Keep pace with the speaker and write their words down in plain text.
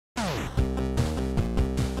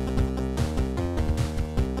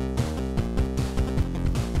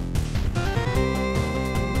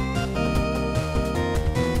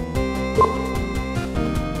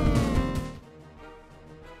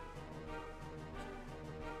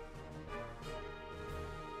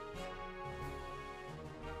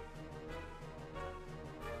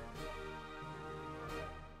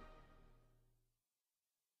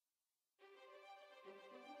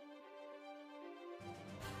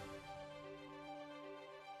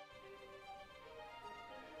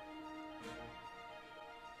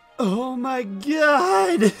Oh my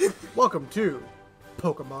god! Welcome to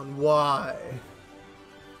Pokemon Y.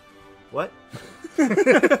 What?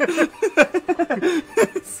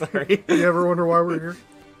 Sorry. You ever wonder why we're here?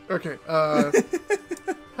 Okay,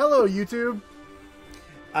 hello YouTube.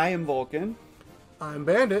 I am Vulcan, I'm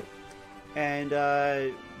Bandit. and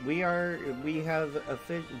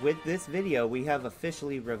with this video, we have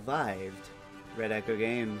officially revived Red Echo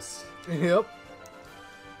Games. Yep.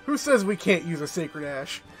 Who says we can't use a Sacred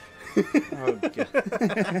Ash? Oh god.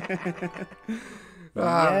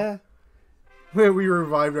 Yeah. We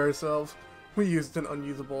revived ourselves. We used an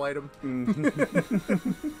unusable item.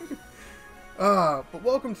 But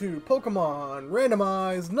welcome to Pokemon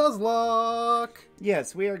Randomized Nuzlocke.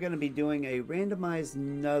 Yes, we are going to be doing a randomized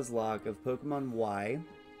Nuzlocke of Pokemon Y.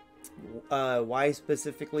 Why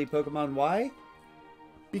specifically Pokemon Y?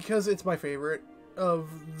 Because it's my favorite of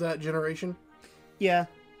that generation. Yeah.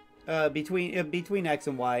 Between X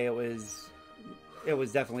and Y, it was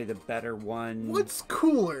definitely the better one. What's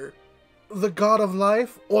cooler? The God of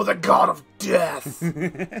Life or the God of Death?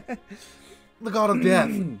 The God of Death.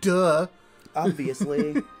 Duh.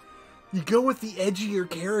 Obviously. You go with the edgier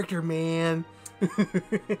character, man.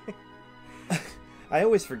 I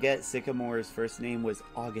always forget Sycamore's first name was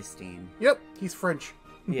Augustine. Yep, he's French.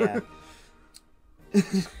 Yeah.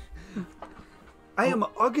 I am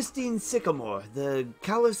Augustine Sycamore, the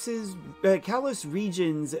Kalos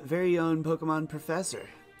region's very own Pokemon professor.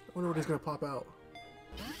 I wonder what he's going to pop out.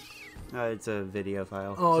 It's a video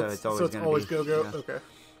file, Oh, so it's always going to be... go-go? Yeah. Okay.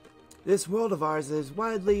 This world of ours is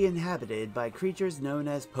widely inhabited by creatures known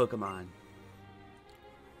as Pokemon.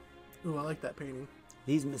 Ooh, I like that painting.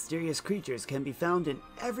 These mysterious creatures can be found in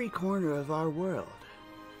every corner of our world.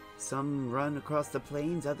 Some run across the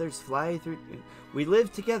plains, others fly through... We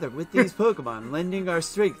live together with these Pokemon, lending our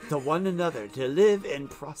strength to one another to live and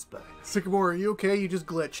prosper. Sycamore, are you okay? You just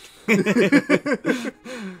glitched.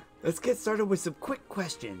 Let's get started with some quick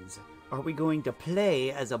questions. Are we going to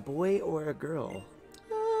play as a boy or a girl?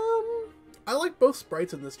 I like both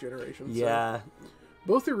sprites in this generation. Yeah. So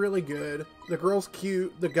both are really good. The girl's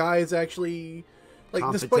cute. The guy is actually... like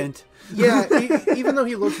Competent. Even though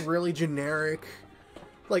he looks really generic...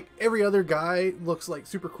 like, every other guy looks, like,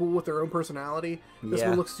 super cool with their own personality. This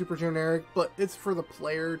one looks super generic, but it's for the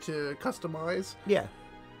player to customize. Yeah.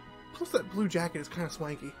 Plus, that blue jacket is kind of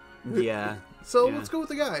swanky. Yeah. So, Yeah. let's go with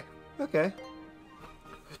the guy. Okay.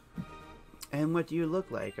 And what do you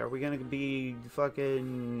look like? Are we gonna be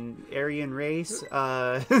fucking Aryan race?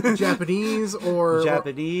 Japanese or...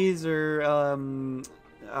 Japanese or,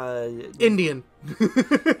 Indian.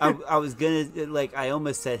 I was gonna, like, I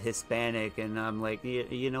almost said Hispanic, and I'm like,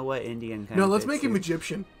 you know what, Indian kind of... No, let's make him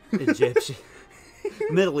Egyptian. Egyptian.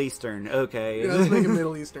 Middle Eastern, okay. Yeah, let's make him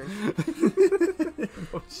Middle Eastern.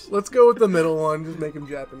 Let's go with the middle one, just make him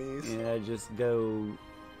Japanese. Yeah, just go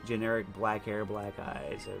generic black hair, black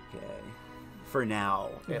eyes, okay. For now.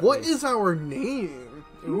 What least. is our name?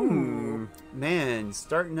 Ooh. Man,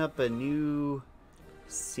 starting up a new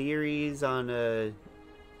series on a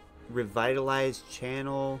revitalized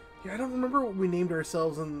channel. Yeah, I don't remember what we named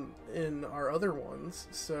ourselves in our other ones,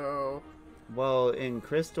 so... Well, in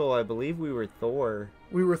Crystal, I believe we were Thor.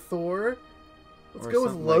 We were Thor. Let's or go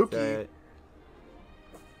with something Loki. Like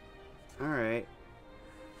Alright.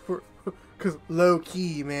 Because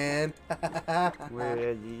low-key, man.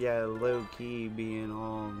 Yeah, low-key being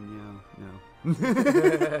all, no.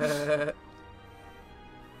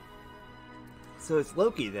 So it's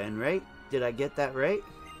Loki then, right? Did I get that right?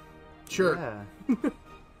 Sure. Yeah.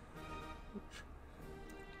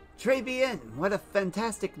 Trey Bien, what a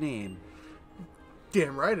fantastic name.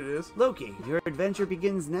 Damn right it is. Loki, your adventure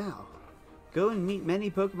begins now. Go and meet many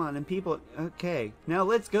Pokemon and people... Okay, now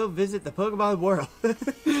let's go visit the Pokemon world.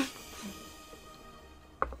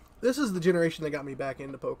 This is the generation that got me back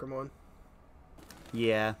into Pokemon.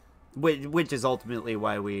 Yeah, which is ultimately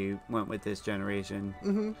why we went with this generation.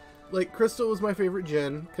 Mm-hmm. Like, Crystal was my favorite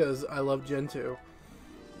gen, because I love Gen 2.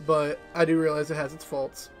 But I do realize it has its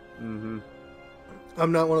faults. Mm-hmm.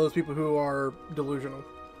 I'm not one of those people who are delusional.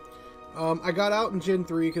 I got out in Gen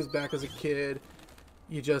 3 because back as a kid,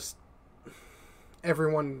 you just...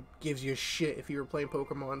 everyone gives you shit if you were playing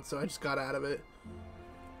Pokemon, so I just got out of it.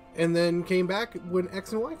 And then came back when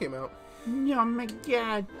X and Y came out. Oh my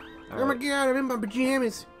god. Oh my god, I'm in my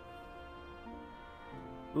pajamas.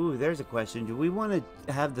 Ooh, there's a question. Do we want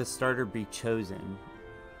to have the starter be chosen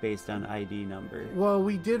based on ID number? Well,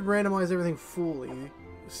 we did randomize everything fully.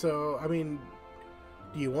 So, I mean,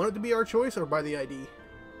 do you want it to be our choice or by the ID?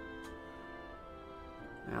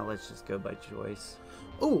 Now let's just go by choice.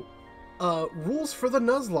 Oh, rules for the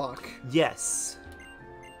Nuzlocke. Yes.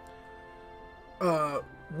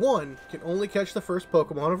 One can only catch the first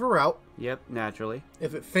Pokemon of a route. Yep, naturally.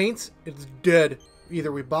 If it faints, it's dead.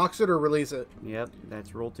 Either we box it or release it. Yep,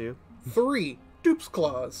 that's rule 2. 3, Dupe's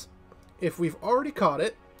Claws. If we've already caught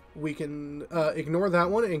it, we can ignore that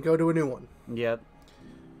one and go to a new one. Yep.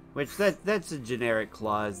 Which, that's a generic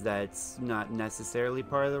clause that's not necessarily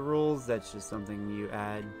part of the rules. That's just something you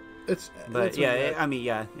add. It's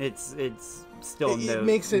still it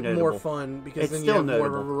makes it notable. more fun because It's then you still have more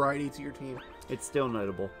of a notable. variety to your team. It's still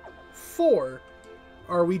notable. 4,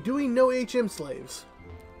 are we doing no HM slaves?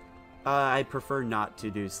 I prefer not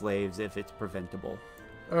to do slaves if it's preventable.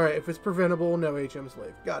 Alright, if it's preventable, no HM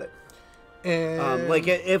slave. Got it. And Like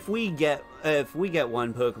if we get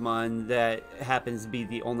one Pokemon that happens to be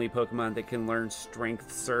the only Pokemon that can learn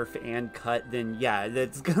Strength, Surf, and Cut, then yeah,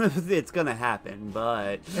 it's gonna happen.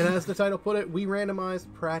 But and as the title put it, we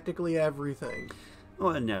randomized practically everything.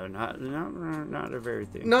 well, no, not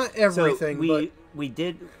everything. Not everything, So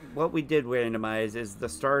but we did randomize is the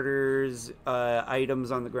starters,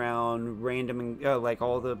 items on the ground, like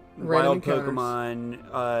all the wild encounters.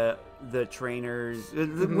 Pokemon, the trainers.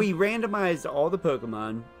 Mm-hmm. We randomized all the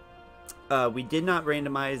Pokemon. We did not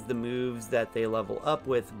randomize the moves that they level up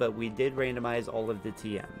with, but we did randomize all of the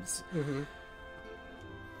TMs. Mm-hmm.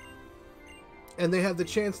 And they have the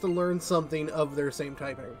chance to learn something of their same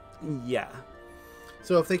typing. Yeah.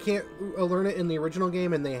 So if they can't learn it in the original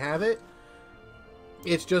game and they have it,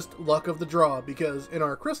 it's just luck of the draw, because in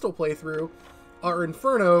our Crystal playthrough, our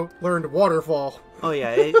Inferno learned Waterfall. Oh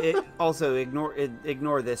yeah. It also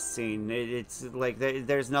ignore this scene. It's like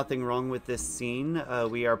there's nothing wrong with this scene.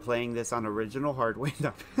 We are playing this on original hardware.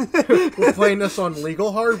 No. We're playing this on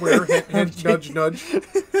legal hardware. Hint, hint, nudge, nudge.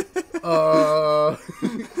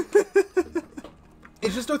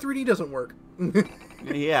 It's just 3D doesn't work.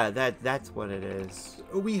 Yeah, that's what it is.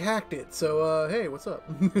 We hacked it, so hey, what's up?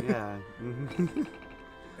 Yeah.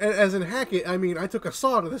 As in hack it, I mean I took a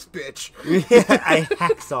saw to this bitch. Yeah, I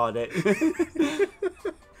hacksawed it.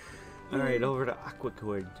 All right, over to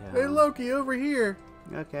Aquacord Town. Hey Loki, over here.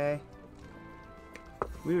 Okay.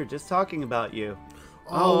 We were just talking about you.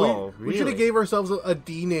 Oh, we really? should have gave ourselves a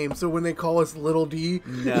D name, so when they call us Little D.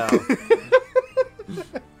 No.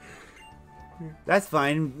 That's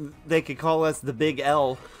fine. They could call us the Big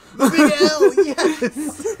L. The Big L,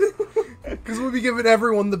 yes! Because we'll be giving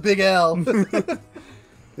everyone the Big L.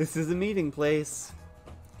 This is a meeting place.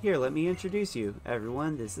 Here, let me introduce you.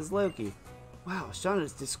 Everyone, this is Loki. Wow,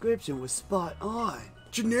 Shauna's description was spot on.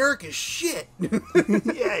 Generic as shit.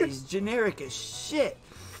 Yeah, he's generic as shit.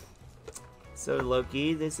 So,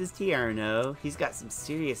 Loki, this is Tierno. He's got some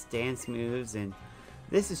serious dance moves, and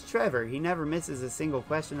this is Trevor. He never misses a single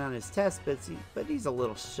question on his test, but he's a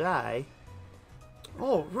little shy.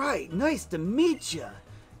 All right, nice to meet ya.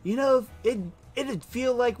 You know, it'd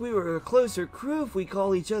feel like we were a closer crew if we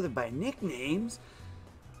call each other by nicknames.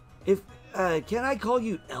 Can I call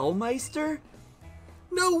you Elmeister?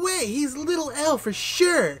 No way, he's Little L for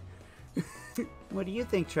sure. What do you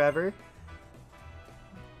think, Trevor?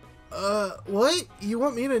 What? You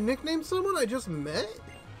want me to nickname someone I just met?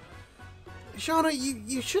 Shauna,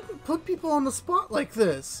 you shouldn't put people on the spot like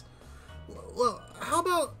this. Well, how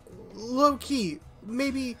about low-key?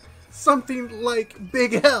 Maybe something like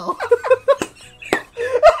Big L. I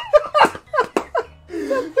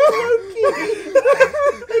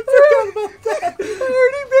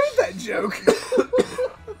already made that joke.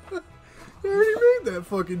 I already made that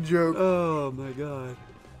fucking joke. Oh my god.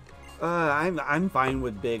 I'm fine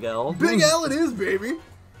with Big L. Big L it is, baby.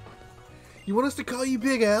 You want us to call you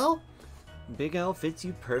Big L? Big L fits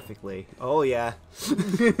you perfectly. Oh yeah.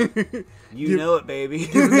 You know it, baby.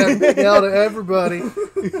 Giving that Big L to everybody.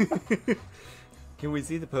 Can we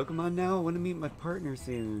see the Pokemon now? I want to meet my partner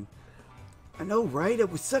soon. I know, right?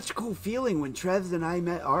 It was such a cool feeling when Trevs and I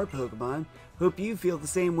met our Pokemon. Hope you feel the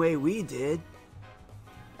same way we did.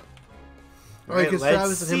 Alright, because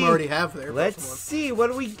Travis and him already have their Let's Pokemon. see.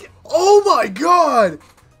 What do we get? Oh my god!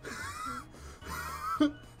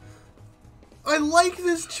 I like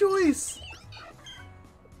this choice.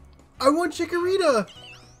 I want Chikorita.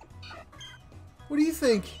 What do you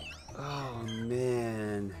think? Oh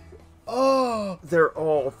man. Oh. They're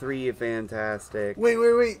all three fantastic.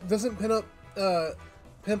 Wait. Doesn't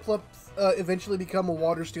Piplup eventually become a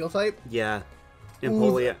water steel type? Yeah.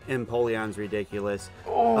 Empoleon's ridiculous.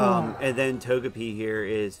 Oh. And then Togepi here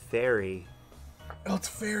is fairy. Oh, it's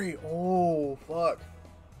fairy. Oh, fuck.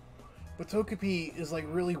 But Togepi is like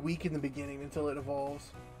really weak in the beginning until it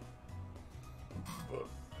evolves.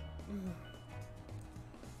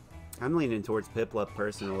 I'm leaning towards Piplup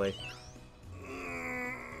personally.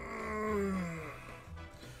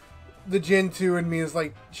 the Gen 2 in me is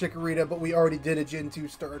like Chikorita, but we already did a Gen 2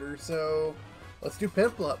 starter, so let's do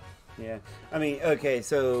Piplup. Yeah. I mean, okay,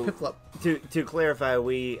 so Piplup. To clarify,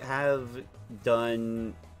 we have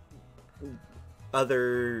done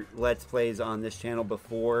other Let's Plays on this channel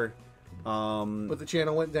before. But the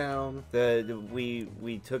channel went down.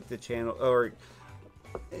 We took the channel, or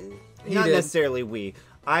He not did. necessarily we.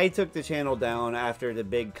 I took the channel down after the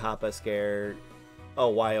big Kappa scare a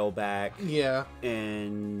while back. Yeah.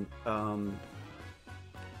 And I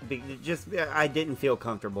didn't feel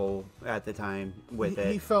comfortable at the time with He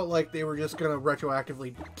it. felt like they were just gonna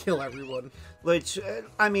retroactively kill everyone. Which,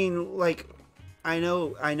 I mean, like, I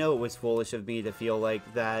know it was foolish of me to feel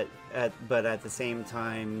like that, but at the same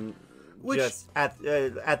time, just at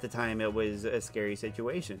the time, it was a scary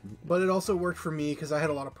situation. But it also worked for me because I had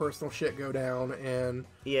a lot of personal shit go down, and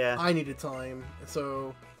Yeah. I needed time.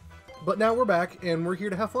 So, but now we're back, and we're here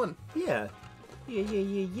to have fun. Yeah.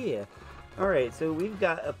 Alright, so we've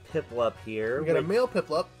got a Piplup here. We got a which- male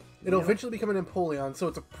Piplup. It'll Yeah. eventually become an Empoleon, so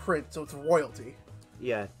it's a prince, so it's royalty.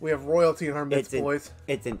 Yeah. We have royalty in our midst, It's boys.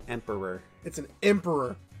 It's an emperor. It's an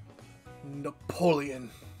emperor. Napoleon.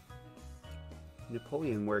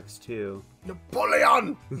 Napoleon works too.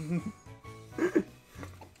 Napoleon!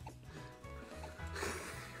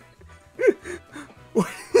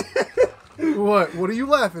 What? What are you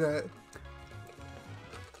laughing at?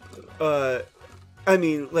 I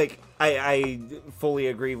mean, like, I fully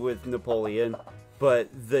agree with Napoleon, but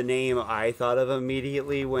the name I thought of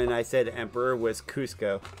immediately when I said emperor was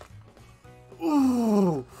Cusco.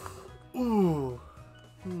 Ooh.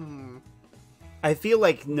 I feel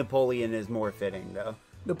like Napoleon is more fitting, though.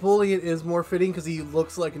 Napoleon is more fitting because he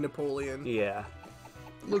looks like a Napoleon. Yeah.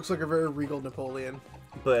 Looks like a very regal Napoleon.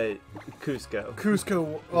 But Cusco.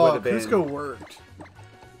 Cusco, Would've been- Cusco worked.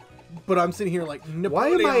 But I'm sitting here like,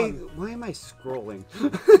 Napoleon. Why am I scrolling?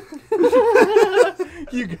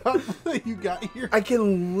 You got your. I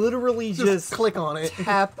can literally just click on it.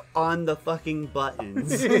 tap on the fucking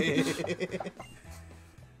buttons.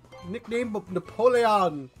 Nickname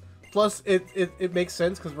Napoleon. Plus, it makes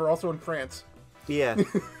sense because we're also in France. Yeah.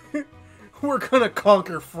 We're gonna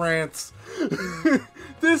conquer France.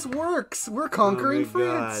 This works. We're conquering my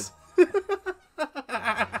France.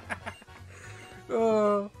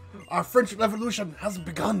 Our French Revolution has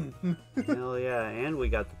begun. Hell yeah, and we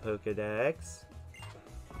got the Pokedex.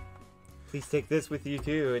 Please take this with you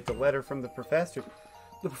too. It's a letter from the professor.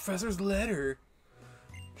 The professor's letter.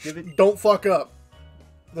 Give it. Don't fuck up.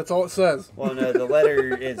 That's all it says. Well, no, the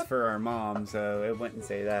letter is for our mom, so it wouldn't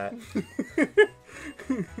say that.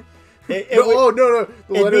 Oh no! The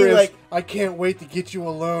it'd letter be is like- I can't wait to get you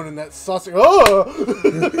alone and that sausage.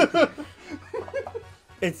 Oh!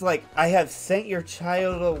 It's like, I have sent your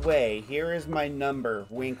child away. Here is my number.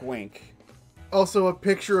 Wink, wink. Also, a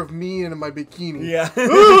picture of me in my bikini. Yeah.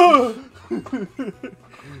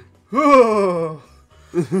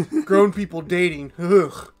 Grown people dating.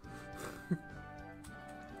 Ugh.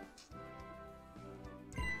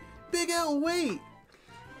 Big L, wait.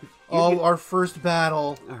 Oh, our first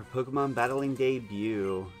battle. Our Pokemon battling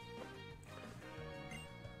debut.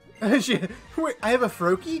 Wait, I have a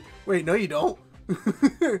Froakie? Wait, no, you don't.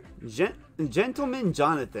 Gentleman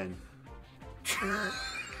Jonathan.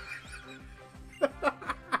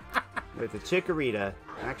 With a Chikorita.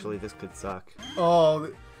 Actually, this could suck. Oh,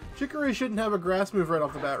 Chicory shouldn't have a grass move right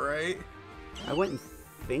off the bat, right? I wouldn't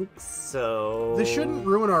think so. This shouldn't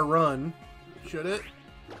ruin our run, should it?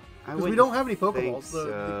 Because we don't have any Pokeballs.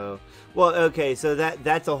 So. Well, okay, so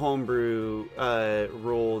that's a homebrew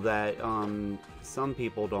rule that some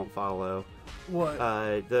people don't follow. What?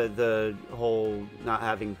 The whole not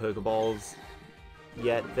having Pokeballs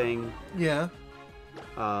yet thing. Yeah.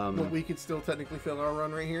 But we could still technically fill our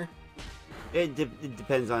run right here. It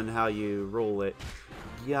depends on how you rule it.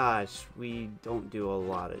 Gosh, we don't do a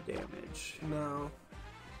lot of damage. No.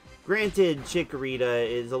 Granted, Chikorita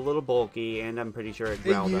is a little bulky, and I'm pretty sure it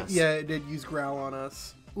growled us. Yeah, it did use Growl on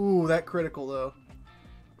us. Ooh, that critical, though.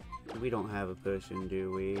 We don't have a potion,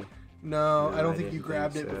 do we? No, No, I don't I think you didn't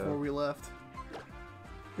grabbed think it so. before we left.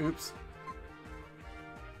 Oops.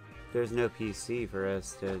 There's no PC for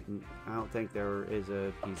us to... I don't think there is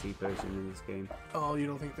a PC potion in this game. Oh, you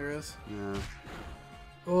don't think there is? No.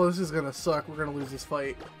 Oh, this is gonna suck. We're gonna lose this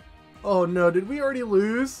fight. Oh no, did we already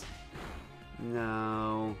lose?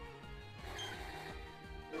 No.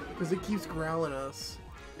 Because it keeps growling us.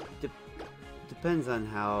 Depends on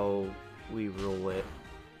how we rule it.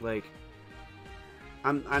 Like,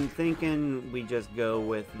 I'm thinking we just go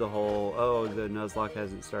with the whole, oh, the Nuzlocke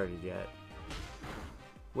hasn't started yet.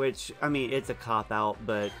 Which, I mean, it's a cop-out,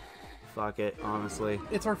 but fuck it, honestly.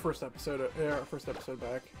 It's our first episode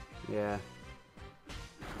back. Yeah.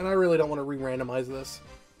 And I really don't want to re-randomize this.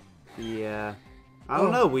 Yeah. I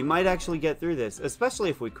don't know. We might actually get through this, especially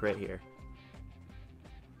if we crit here.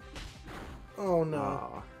 Oh, no.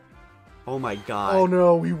 Aw. Oh, my God. Oh,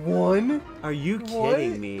 no. We won? Are you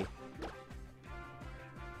kidding me?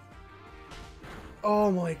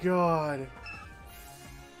 Oh, my God.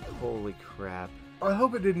 Holy crap. I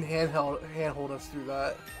hope it didn't handhold us through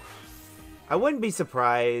that. I wouldn't be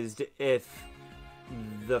surprised if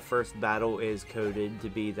the first battle is coded to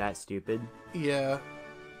be that stupid. Yeah.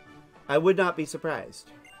 I would not be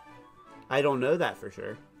surprised. I don't know that for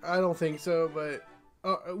sure. I don't think so, but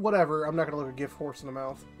whatever. I'm not going to look a gift horse in the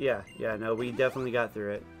mouth. Yeah, no, we definitely got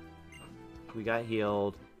through it. We got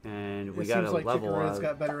healed, and we got a like level up. It's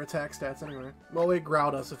got better attack stats anyway. Well, it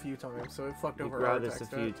growled us a few times, so it fucked over our attack us a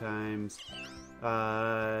stat. few times.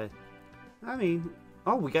 I mean,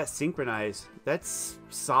 oh, we got synchronized. That's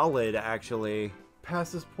solid, actually.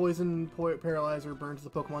 Passes poison, paralyzer, burns the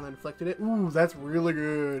Pokemon that inflicted it. Ooh, that's really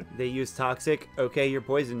good. They use toxic. Okay, you're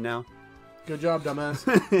poisoned now. Good job, dumbass.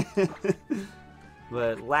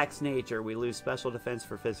 But lacks nature. We lose special defense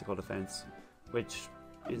for physical defense, which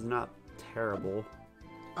is not terrible.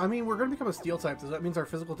 I mean, we're going to become a steel type, so that means our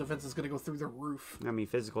physical defense is going to go through the roof. I mean,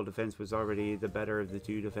 physical defense was already the better of the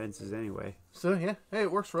two defenses anyway. So, yeah. Hey,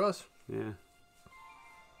 it works for us. Yeah.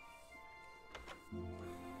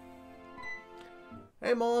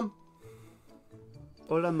 Hey, Mom.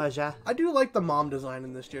 Hola, Maja. I do like the mom design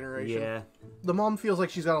in this generation. Yeah. The mom feels like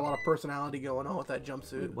she's got a lot of personality going on with that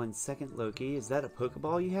jumpsuit. Wait 1 second, Loki. Is that a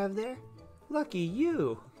Pokeball you have there? Lucky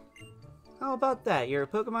you. How about that? You're a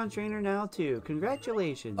Pokemon trainer now, too.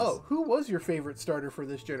 Congratulations. Oh, who was your favorite starter for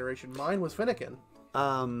this generation? Mine was Fennekin.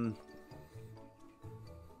 Fennekin.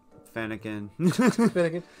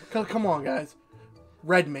 Fennekin. Come on, guys.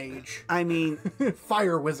 Red Mage. I mean...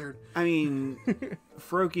 Fire Wizard. I mean,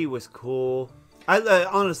 Froakie was cool.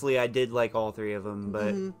 Honestly, I did like all three of them,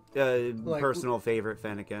 but personal favorite,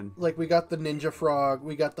 Fennekin. Like, we got the Ninja Frog,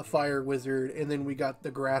 we got the Fire Wizard, and then we got the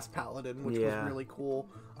Grass Paladin, which was really cool.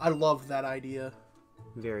 I loved that idea.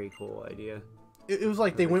 Very cool idea. It was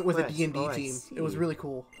like they went with a D&D Oh, team. It was really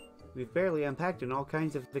cool. We've barely unpacked and all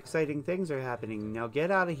kinds of exciting things are happening. Now get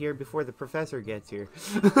out of here before the professor gets here.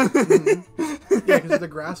 Yeah, because the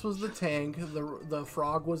grass was the tank, the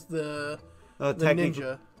frog was the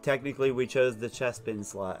ninja. Technically, we chose the chestpin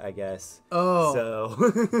slot, I guess. Oh.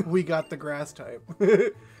 So. We got the grass type.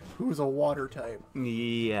 Who's a water type.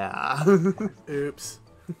 Yeah. Oops.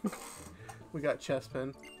 We got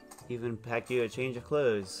chestpin. Even packed you a change of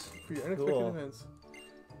clothes. For your unexpected events.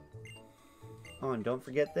 Oh, and don't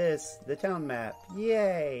forget this. The town map.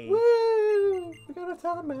 Yay! Woo! We got a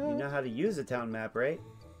town map. You know how to use a town map, right?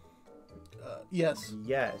 Yes.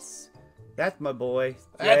 Yes. That's my boy.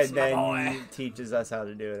 That's and my then boy. He teaches us how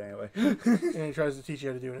to do it anyway. And he tries to teach you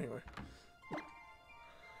how to do it anyway.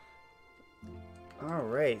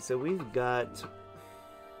 Alright, so we've got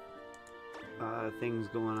things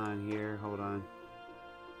going on here. Hold on.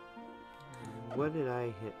 What did I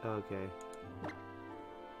hit? Okay.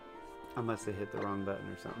 I must have hit the wrong button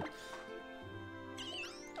or something.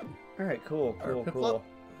 Alright, cool.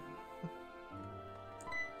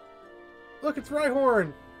 Look, it's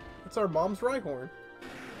Rhyhorn! It's our mom's Rhyhorn.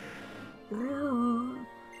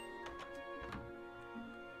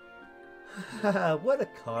 What a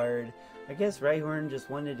card. I guess Rhyhorn just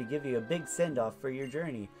wanted to give you a big send-off for your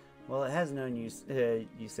journey. Well, it has known you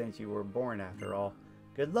since you were born, after all.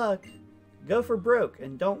 Good luck. Go for broke,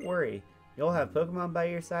 and don't worry. You'll have Pokemon by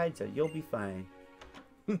your side, so you'll be fine.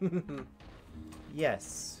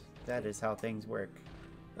 Yes, that is how things work.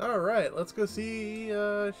 Alright, let's go see...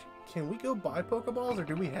 can we go buy Pokeballs, or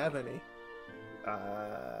do we have any?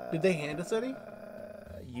 Did they hand us any?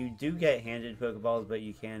 You do get handed Pokeballs, but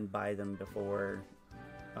you can buy them before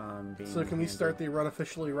being So can we start the run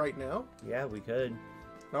officially right now? Yeah, we could.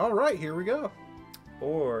 Alright, here we go.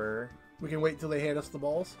 Or... we can wait till they hand us the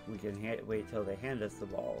balls? we can wait till they hand us the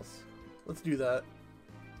balls. Let's do that.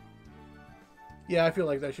 Yeah, I feel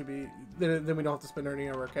like that should be... Then we don't have to spend any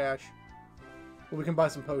of our cash. Well, we can buy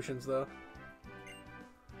some potions, though.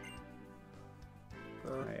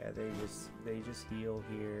 Oh, yeah, they just heal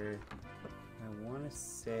here. I want to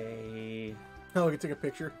say... oh, we can take a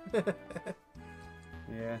picture.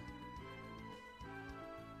 Yeah.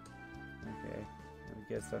 Okay. I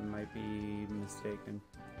guess I might be mistaken.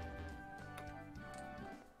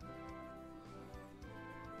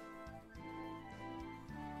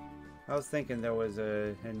 I was thinking there was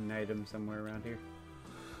a hidden item somewhere around here.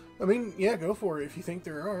 I mean, yeah, go for it if you think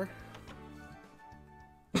there are.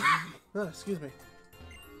 Oh, excuse me.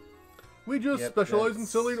 We just specialize in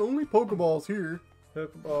selling only Pokeballs here.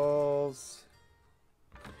 Pokeballs.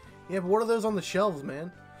 Yeah, but what are those on the shelves,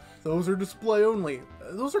 man? Those are display only.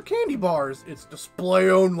 Those are candy bars. It's display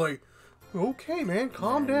only. Okay, man,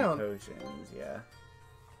 calm down. Potions, yeah.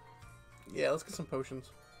 Yeah, let's get some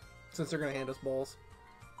potions. Since they're gonna hand us balls.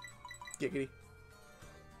 Giggity.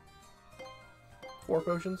 4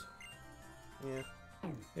 potions? Yeah.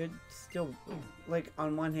 It's still, like,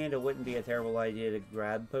 on one hand, it wouldn't be a terrible idea to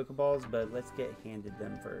grab Pokeballs, but let's get handed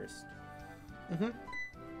them first.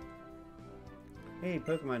 Hey,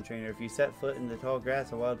 Pokemon trainer, if you set foot in the tall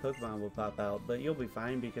grass, a wild Pokemon will pop out, but you'll be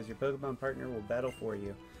fine because your Pokemon partner will battle for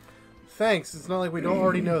you. Thanks, it's not like we don't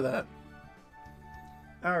already know that.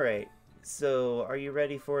 Alright, so are you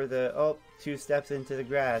ready for the, 2 steps into the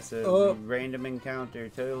grass, a random encounter,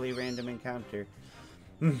 totally random encounter.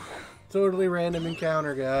 Totally random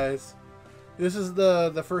encounter, guys. This is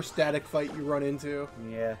the first static fight you run into.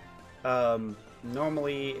 Yeah.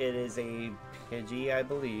 Normally it is a Pidgey, I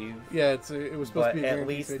believe. Yeah, it was supposed to be a at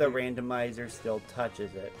least the randomizer still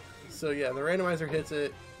touches it. So yeah, the randomizer hits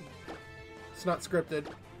it. It's not scripted.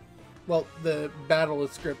 Well, the battle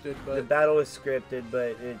is scripted, but... The battle is scripted,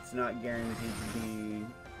 but it's not guaranteed to be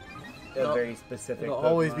a very specific It'll Pokemon.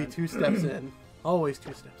 always be 2 steps in. Always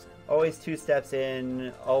 2 steps in. Always 2 steps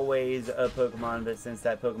in, always a Pokemon, but since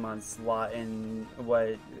that Pokemon slot in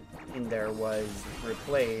there was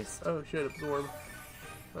replaced... Oh shit, absorb.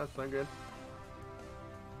 That's not good.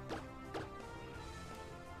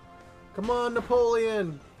 Come on,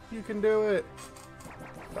 Napoleon! You can do it!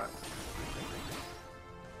 Fuck.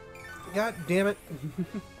 God damn it.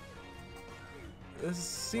 This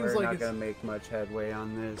seems We're like not gonna make much headway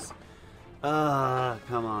on this.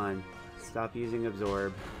 Come on. Stop using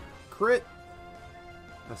Absorb. Crit!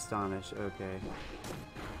 Astonish, okay.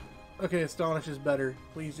 Okay, Astonish is better.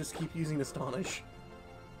 Please just keep using Astonish.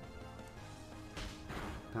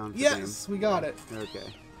 Pound for Yes! game. We got it.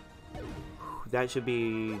 Okay. That should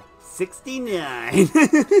be 69.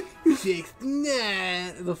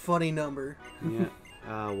 69! The funny number. Yeah.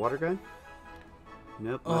 Water gun?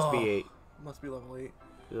 Nope, must be 8. Must be level 8.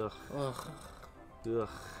 Ugh. Ugh. Ugh.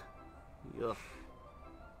 Ugh.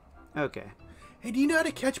 Okay. Hey, do you know how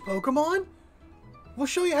to catch Pokemon? We'll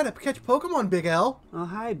show you how to catch Pokemon, Big L. Oh,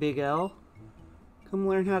 hi, Big L. Come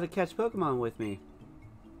learn how to catch Pokemon with me.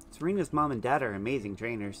 Serena's mom and dad are amazing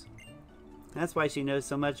trainers. That's why she knows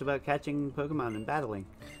so much about catching Pokemon and battling.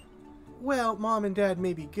 Well, Mom and Dad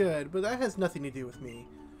may be good, but that has nothing to do with me.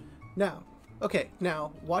 Now,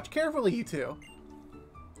 watch carefully, you two.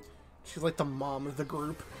 She's like the mom of the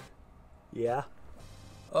group. Yeah.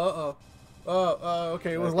 Uh-oh.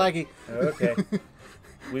 Okay, it was laggy. Okay.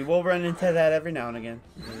 We will run into that every now and again.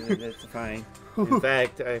 That's fine. In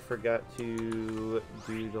fact, I forgot to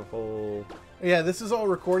do the whole... Yeah, this is all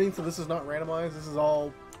recording, so this is not randomized. This is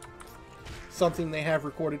all something they have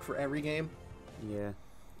recorded for every game. Yeah.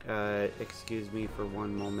 Excuse me for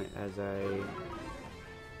one moment as I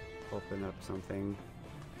open up something.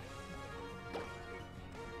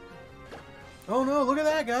 Oh no, look at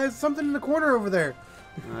that, guys. Something in the corner over there.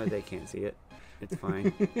 They can't see it. It's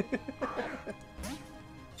fine.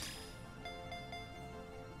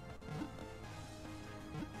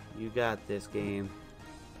 You got this game.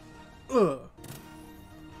 Ugh.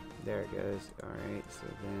 There it goes. Alright, so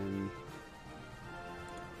then...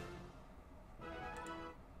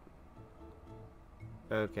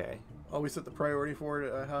 Okay. Oh, we set the priority for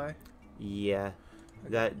it at high? Yeah.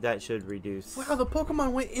 That should reduce... Wow, the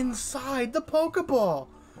Pokemon went inside the Pokeball!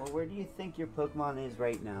 Well, where do you think your Pokemon is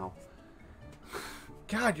right now?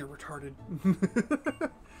 God, you're retarded.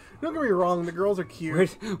 Don't get me wrong, the girls are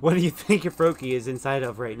cute. What do you think your Froakie is inside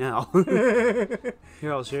of right now?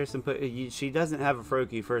 Here, I'll share some... She doesn't have a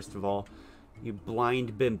Froakie, first of all. You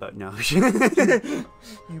blind bimbo. No.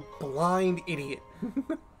 You blind idiot.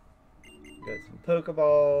 Got some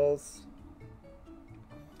Pokeballs.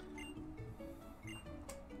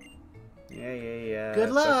 Yeah.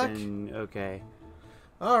 Good luck. Okay.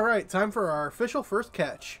 Alright, time for our official first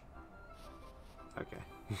catch.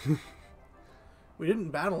 Okay. We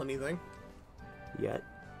didn't battle anything. Yet.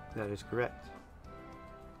 That is correct.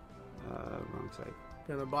 Wrong side.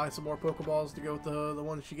 Gonna buy some more Pokeballs to go with the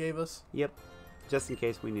ones she gave us. Yep. Just in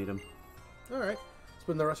case we need them. Alright.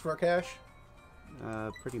 Spend the rest of our cash.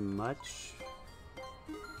 Pretty much.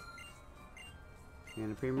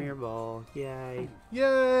 And a Premier Ball. Yay.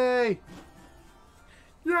 Yay!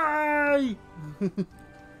 Yay!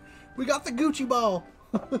 We got the Gucci Ball!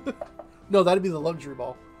 No, that'd be the luxury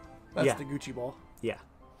ball. That's the Gucci Ball. Yeah.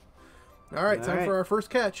 Alright, time for our first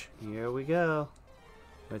catch. Here we go.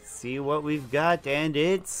 Let's see what we've got, and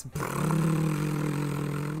it's...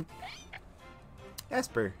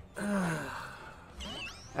 Esper.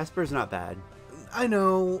 Esper's not bad. I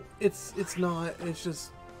know it's not. It's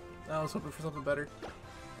just I was hoping for something better.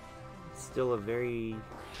 It's still a very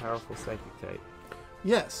powerful psychic type.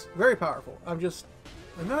 Yes, very powerful. I'm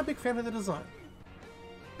not a big fan of the design.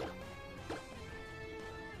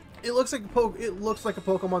 It looks like a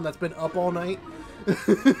Pokemon that's been up all night.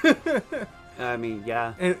 I mean,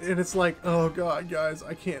 yeah. And it's like, oh god, guys,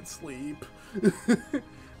 I can't sleep.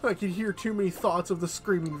 I can hear too many thoughts of the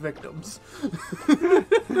screaming victims.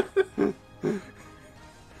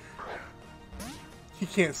 He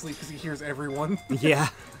can't sleep because he hears everyone. Yeah.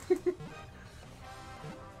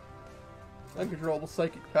 Uncontrollable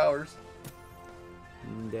psychic powers.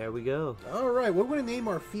 There we go. Alright, what would we name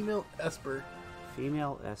our female Esper?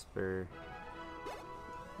 Female Esper.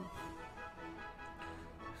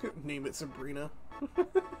 Name it Sabrina.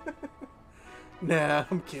 Nah,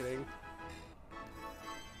 I'm kidding.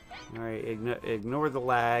 Alright, ignore the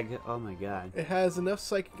lag. Oh my god. It has enough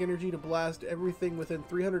psychic energy to blast everything within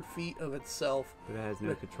 300 feet of itself. But it has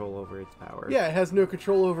no control over its power. Yeah, it has no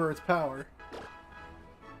control over its power.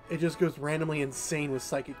 It just goes randomly insane with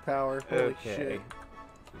psychic power. Holy shit.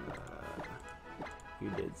 You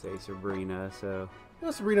did say Sabrina, so...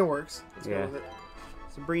 Well, Sabrina works. Let's yeah. go with it.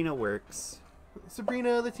 Sabrina works.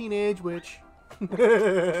 Sabrina, the teenage witch.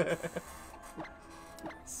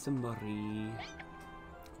 Somebody...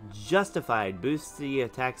 Justified. Boosts the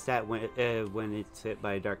attack stat when it's hit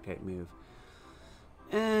by a dark type move.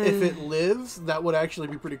 If it lives, that would actually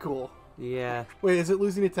be pretty cool. Yeah. Wait, is it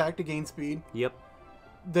losing attack to gain speed? Yep.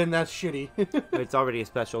 Then that's shitty. It's already a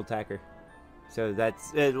special attacker. So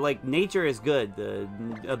that's... like, nature is good. The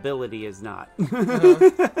ability is not.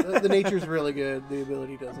 The nature's really good. The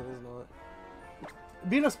ability is not.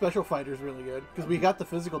 Being a special fighter is really good. Because we got the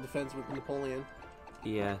physical defense with Napoleon.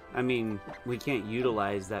 Yeah, I mean, we can't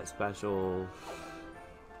utilize that special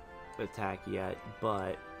attack yet,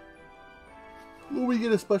 but... When we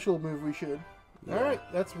get a special move, we should. Yeah. Alright,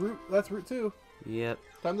 that's Route 2. Yep.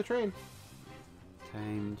 Time to train.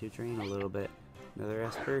 Time to train a little bit. Another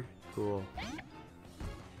Esper? Cool.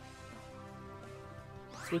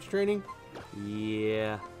 Switch training?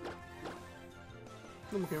 Yeah.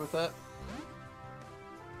 I'm okay with that.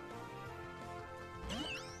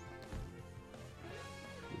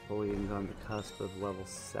 Napoleon's on the cusp of level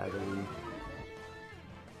 7.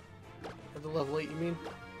 At the level 8, you mean?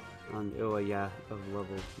 Oh, yeah, of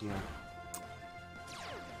level, yeah.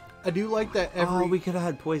 I do like that every... Oh, we could have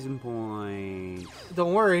had poison points.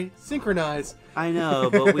 Don't worry, synchronize. I know,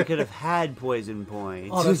 but we could have had poison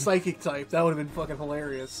points. On a psychic type, that would have been fucking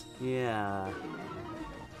hilarious. Yeah.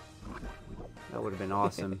 That would have been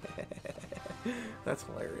awesome. That's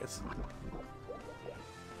hilarious.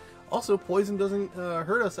 Also, poison doesn't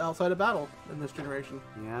hurt us outside of battle in this generation.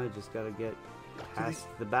 Yeah, just gotta get past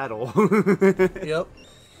the battle. Yep.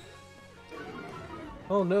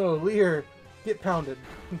 Oh no, Lear, get pounded.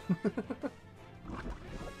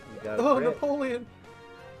 Oh, crit. Napoleon!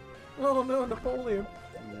 Oh no, Napoleon!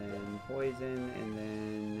 And then poison, and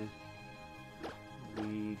then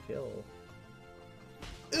we kill.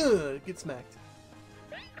 Ugh, get smacked.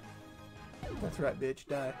 That's right, bitch,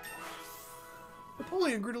 die.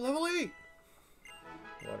 Napoleon grew to level 8!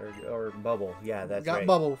 Water or bubble, yeah, that's Got right.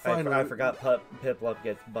 bubble, finally. I forgot Piplup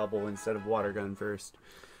gets bubble instead of water gun first.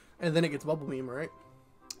 And then it gets bubble beam, right?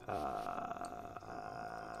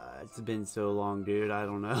 It's been so long, dude. I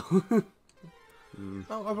don't know.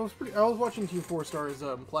 Oh, I was watching Team 4 Stars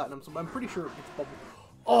Platinum, so I'm pretty sure it gets bubble.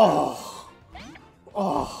 Oh!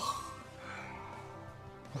 Oh!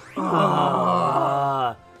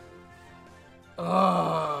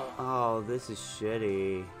 Oh, this is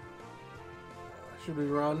shitty. Should we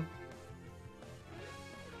run?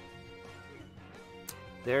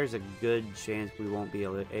 There's a good chance we won't be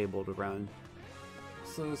able to run.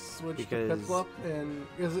 So switch Because- to Piplup, and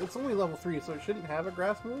because it's only level 3, so it shouldn't have a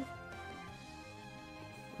grass move.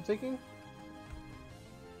 I'm thinking.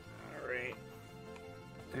 Alright.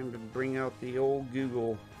 Time to bring out the old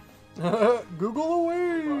Google. Google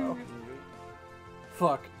away! Wow.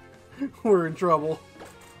 Fuck. We're in trouble.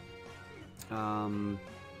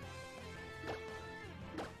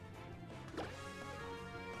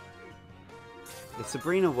 If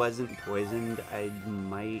Sabrina wasn't poisoned, I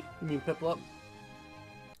might... You mean Piplup?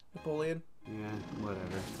 Napoleon? Yeah,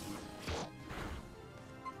 whatever.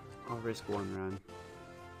 I'll risk one run.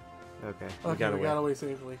 Okay, Okay, we got away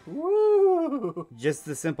safely. Woo! Just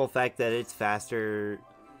the simple fact that it's faster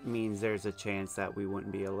means there's a chance that we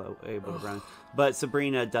wouldn't be able to run. But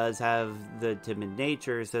Sabrina does have the timid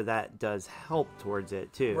nature, so that does help towards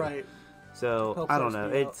it too. Right. So Helps I don't our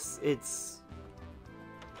know. speed It's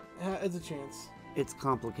it's a chance. it's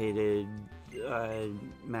complicated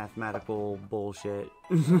mathematical bullshit.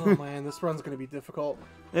 Oh man, this run's gonna be difficult.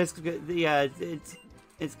 It's good. Yeah,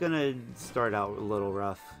 it's gonna start out a little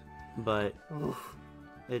rough, but Oof.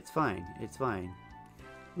 it's fine. It's fine.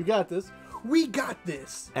 We got this. We got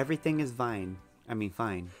this. Everything is fine. I mean,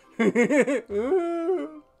 fine.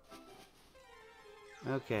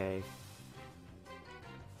 Okay.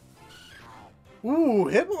 Ooh,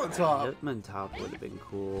 Hitmontop. Hitmontop would have been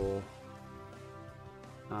cool.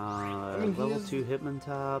 mean, level 2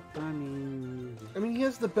 Hitmontop. I mean, he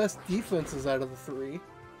has the best defenses out of the 3.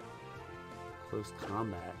 close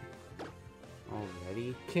combat.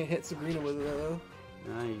 Already? Can't hit Sabrina with it though.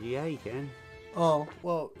 Yeah, you can. Oh,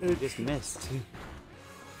 well, You just missed.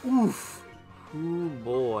 Oof. Ooh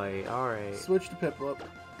boy. Alright. Switch to Piplup.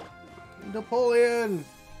 Napoleon!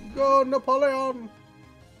 Go, Napoleon!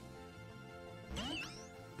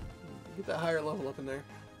 Get that higher level up in there.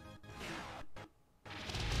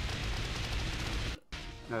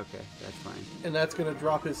 Okay, that's fine. And that's gonna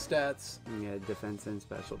drop his stats. Yeah, defense and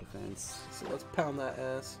special defense. So let's pound that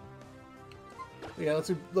ass. Yeah,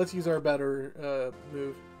 let's use our better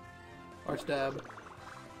move. Our stab.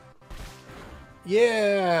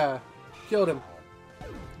 Yeah! Killed him.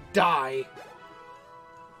 Die!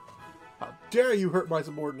 How dare you hurt my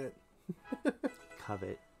subordinate?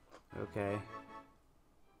 Covet. Okay.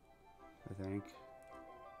 I think.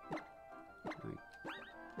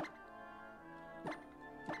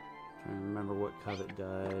 Trying to remember what Covet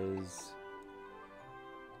does.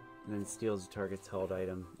 And then steals the target's held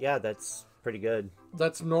item. Yeah, that's pretty good.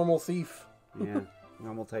 That's normal thief. Yeah,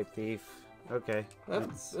 normal type thief. Okay.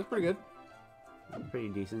 That's pretty good. Pretty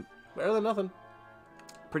decent. Better than nothing.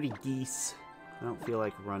 Pretty geese. I don't feel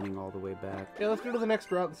like running all the way back. Yeah, let's go to the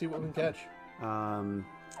next route and see what we can catch.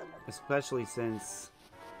 Especially since...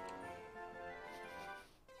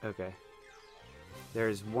 Okay.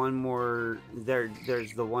 There's one more...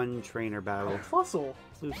 There's the one trainer battle. Fussel.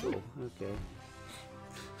 Plusel. Okay.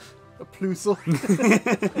 A Plusel.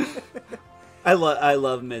 I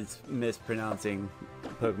love mispronouncing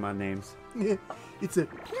Pokemon names. It's a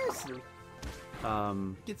Plusel.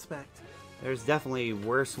 Get smacked. There's definitely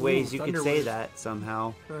worse ways you could say that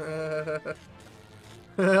somehow.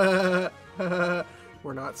 We're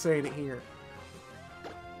not saying it here.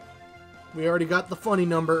 We already got the funny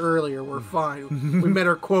number earlier. We're fine. We met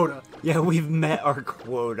our quota. Yeah, we've met our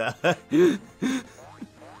quota.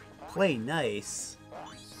 Play nice.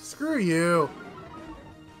 Screw you.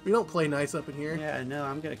 We don't play nice up in here. Yeah, no,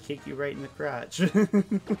 I'm gonna kick you right in the crotch.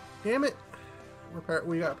 Damn it.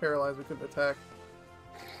 We got paralyzed. We couldn't attack.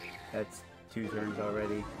 That's 2 turns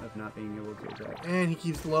already of not being able to attack. And he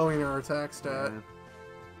keeps lowering our attack stat.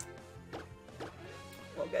 Yeah.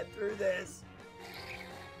 We'll get through this.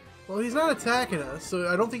 Well, he's not attacking us, so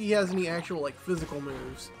I don't think he has any actual like physical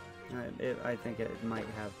moves. I think it might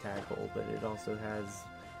have tackle, but it also has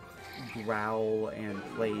growl and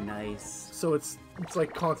play nice. So it's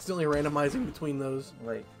like constantly randomizing between those.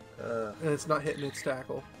 Like, and it's not hitting its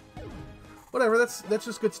tackle. Whatever, that's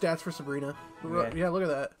just good stats for Sabrina. Yeah, look at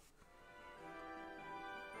that.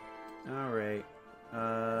 Alright.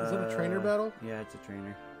 Is that a trainer battle? Yeah, it's a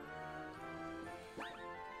trainer.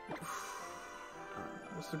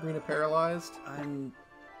 Was Sabrina paralyzed? I'm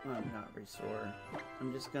not restore.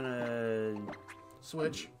 I'm just gonna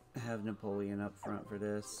Switch. Have Napoleon up front for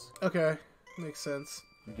this. Okay, makes sense.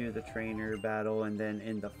 Do the trainer battle, and then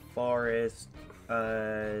in the forest,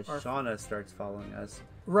 Shauna starts following us.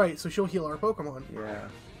 Right, so she'll heal our Pokemon. Yeah.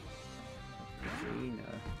 Sabrina.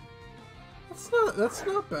 That's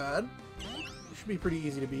not bad. It should be pretty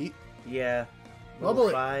easy to beat. Yeah. Bubble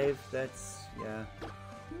 5, that's, yeah.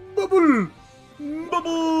 Bubble!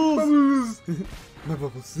 Bubbles! Bubbles! My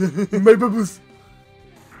bubbles. My bubbles!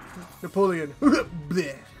 Napoleon.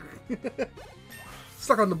 Bleh.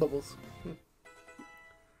 Stuck on the bubbles.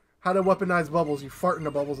 How to weaponize bubbles. You fart in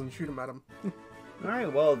the bubbles and shoot them at them.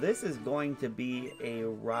 Alright, well, this is going to be a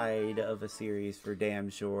ride of a series for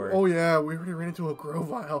damn sure. Oh yeah, we already ran into a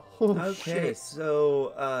Grovyle. Oh, okay, shit.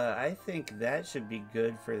 so I think that should be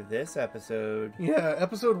good for this episode. Yeah,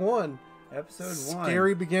 episode 1. Episode 1.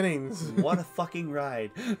 Scary beginnings. What a fucking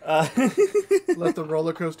ride. Let the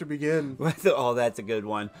roller coaster begin. Oh, that's a good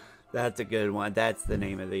one. That's a good one. That's the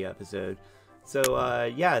name of the episode. So,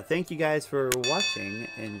 yeah, thank you guys for watching,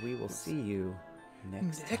 and we will see you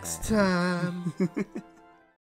next time.